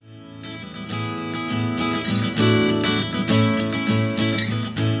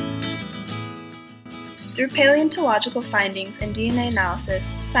Through paleontological findings and DNA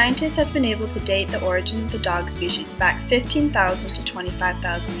analysis, scientists have been able to date the origin of the dog species back 15,000 to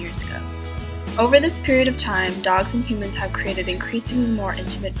 25,000 years ago. Over this period of time, dogs and humans have created increasingly more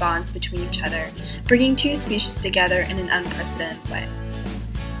intimate bonds between each other, bringing two species together in an unprecedented way.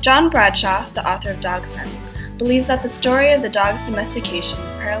 John Bradshaw, the author of Dog Sense, believes that the story of the dog's domestication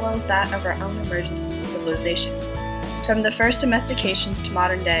parallels that of our own emergence into civilization. From the first domestications to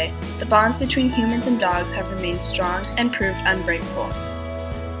modern day, the bonds between humans and dogs have remained strong and proved unbreakable.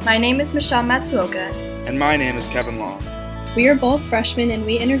 My name is Michelle Matsuoka. And my name is Kevin Long. We are both freshmen and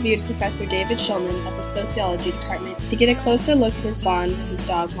we interviewed Professor David Shulman of the Sociology Department to get a closer look at his bond with his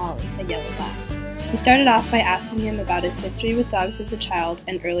dog Molly, a yellow lab. We started off by asking him about his history with dogs as a child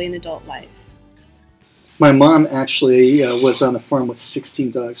and early in adult life. My mom actually was on a farm with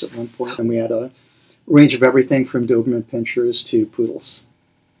 16 dogs at one point, and we had a range of everything from Doberman Pinschers to poodles.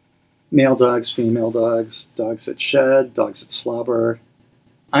 Male dogs, female dogs, dogs that shed, dogs that slobber.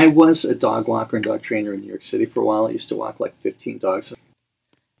 I was a dog walker and dog trainer in New York City for a while. I used to walk like 15 dogs.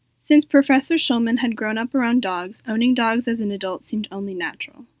 Since Professor Shulman had grown up around dogs, owning dogs as an adult seemed only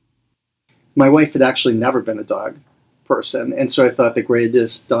natural. My wife had actually never been a dog person, and so I thought the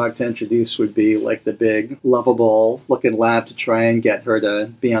greatest dog to introduce would be like the big, lovable looking lab to try and get her to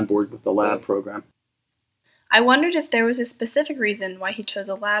be on board with the lab program. I wondered if there was a specific reason why he chose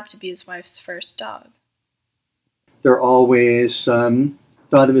a lab to be his wife's first dog. They're always thought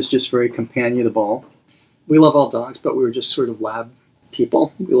of as just very companionable. We love all dogs, but we were just sort of lab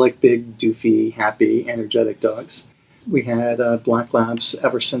people. We like big, doofy, happy, energetic dogs. We had black labs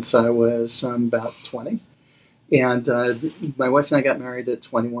ever since I was about 20. And my wife and I got married at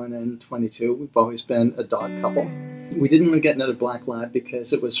 21 and 22. We've always been a dog couple. We didn't want to get another black lab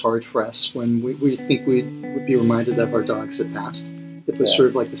because it was hard for us when we think we would be reminded of our dogs that passed. It was sort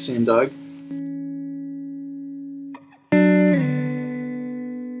of like the same dog.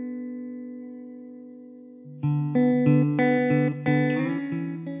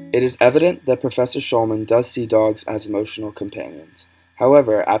 It is evident that Professor Shulman does see dogs as emotional companions.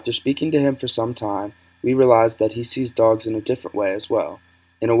 However, after speaking to him for some time, we realized that he sees dogs in a different way as well,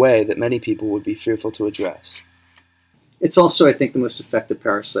 in a way that many people would be fearful to address. It's also, I think, the most effective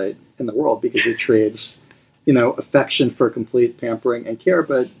parasite in the world because it trades, affection for complete pampering and care,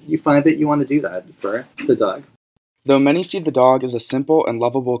 but you find that you want to do that for the dog. Though many see the dog as a simple and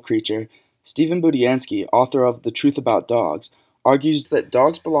lovable creature, Stephen Budiansky, author of The Truth About Dogs, argues that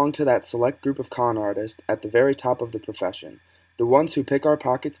dogs belong to that select group of con artists at the very top of the profession, the ones who pick our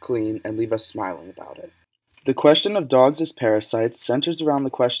pockets clean and leave us smiling about it. The question of dogs as parasites centers around the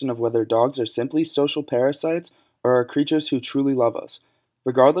question of whether dogs are simply social parasites or are creatures who truly love us.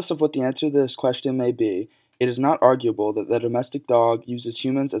 Regardless of what the answer to this question may be, it is not arguable that the domestic dog uses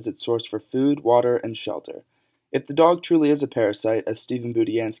humans as its source for food, water, and shelter. If the dog truly is a parasite, as Stephen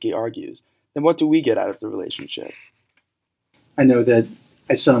Budiansky argues, then what do we get out of the relationship? I know that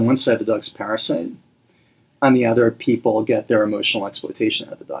I said on one side the dog's a parasite. On the other, people get their emotional exploitation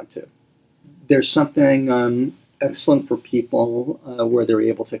out of the dog too. There's something excellent for people where they're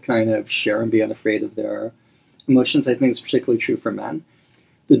able to kind of share and be unafraid of their emotions. I think it's particularly true for men.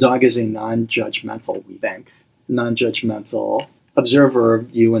 The dog is a non-judgmental, we think, non-judgmental observer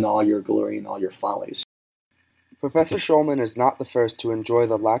of you and all your glory and all your follies. Professor Shulman is not the first to enjoy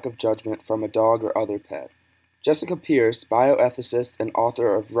the lack of judgment from a dog or other pet. Jessica Pierce, bioethicist and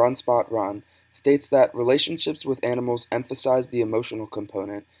author of Run Spot Run, states that relationships with animals emphasize the emotional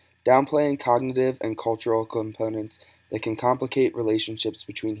component, downplaying cognitive and cultural components that can complicate relationships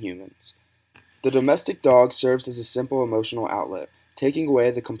between humans. The domestic dog serves as a simple emotional outlet, taking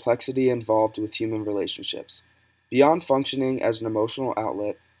away the complexity involved with human relationships. Beyond functioning as an emotional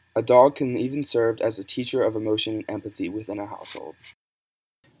outlet, a dog can even serve as a teacher of emotion and empathy within a household.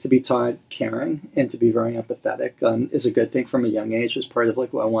 To be taught caring and to be very empathetic is a good thing from a young age. It's part of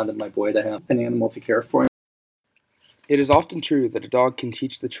what I wanted my boy to have, an animal to care for. It is often true that a dog can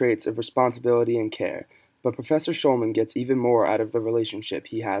teach the traits of responsibility and care, but Professor Shulman gets even more out of the relationship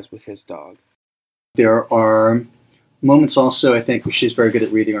he has with his dog. There are moments also, I think, where she's very good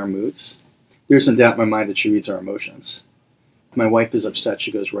at reading our moods. There's no doubt in my mind that she reads our emotions. If my wife is upset,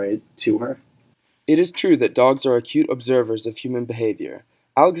 she goes right to her. It is true that dogs are acute observers of human behavior.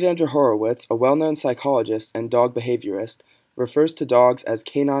 Alexandra Horowitz, a well-known psychologist and dog behaviorist, refers to dogs as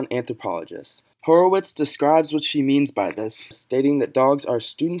canine anthropologists. Horowitz describes what she means by this, stating that dogs are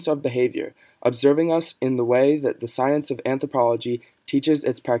students of behavior, observing us in the way that the science of anthropology teaches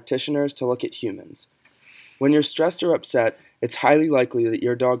its practitioners to look at humans. When you're stressed or upset, it's highly likely that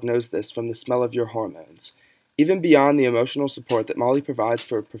your dog knows this from the smell of your hormones. Even beyond the emotional support that Molly provides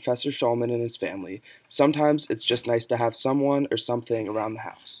for Professor Shulman and his family, sometimes it's just nice to have someone or something around the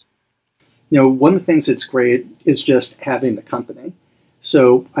house. One of the things that's great is just having the company.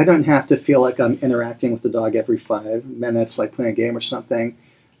 So I don't have to feel like I'm interacting with the dog every 5 minutes, like playing a game or something,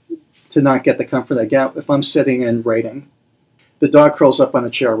 to not get the comfort I get if I'm sitting and writing. The dog curls up on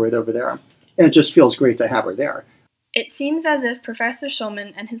a chair right over there, and it just feels great to have her there. It seems as if Professor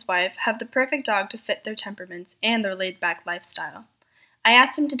Shulman and his wife have the perfect dog to fit their temperaments and their laid-back lifestyle. I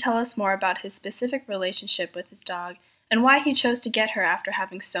asked him to tell us more about his specific relationship with his dog and why he chose to get her after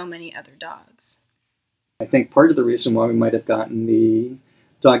having so many other dogs. I think part of the reason why we might have gotten the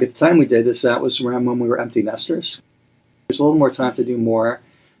dog at the time we did is that was around when we were empty nesters. There's a little more time to do more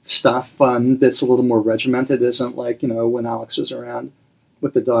stuff that's a little more regimented. It isn't like, when Alex was around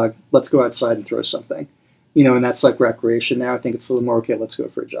with the dog, let's go outside and throw something. And that's like recreation now. I think it's a little more, okay, let's go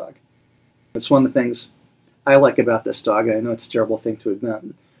for a jog. It's one of the things I like about this dog, and I know it's a terrible thing to admit.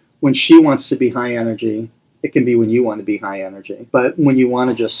 When she wants to be high energy, it can be when you want to be high energy. But when you want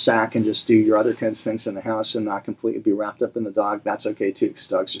to just sack and just do your other kinds of things in the house and not completely be wrapped up in the dog, that's okay too, because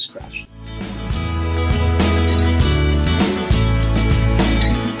dogs just crash.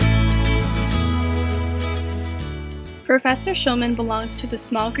 Professor Shulman belongs to the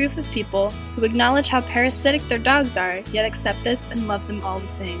small group of people who acknowledge how parasitic their dogs are, yet accept this and love them all the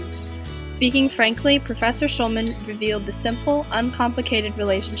same. Speaking frankly, Professor Shulman revealed the simple, uncomplicated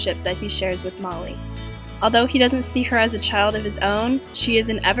relationship that he shares with Molly. Although he doesn't see her as a child of his own, she is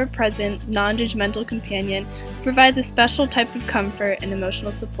an ever-present, non-judgmental companion who provides a special type of comfort and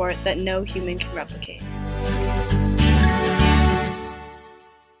emotional support that no human can replicate.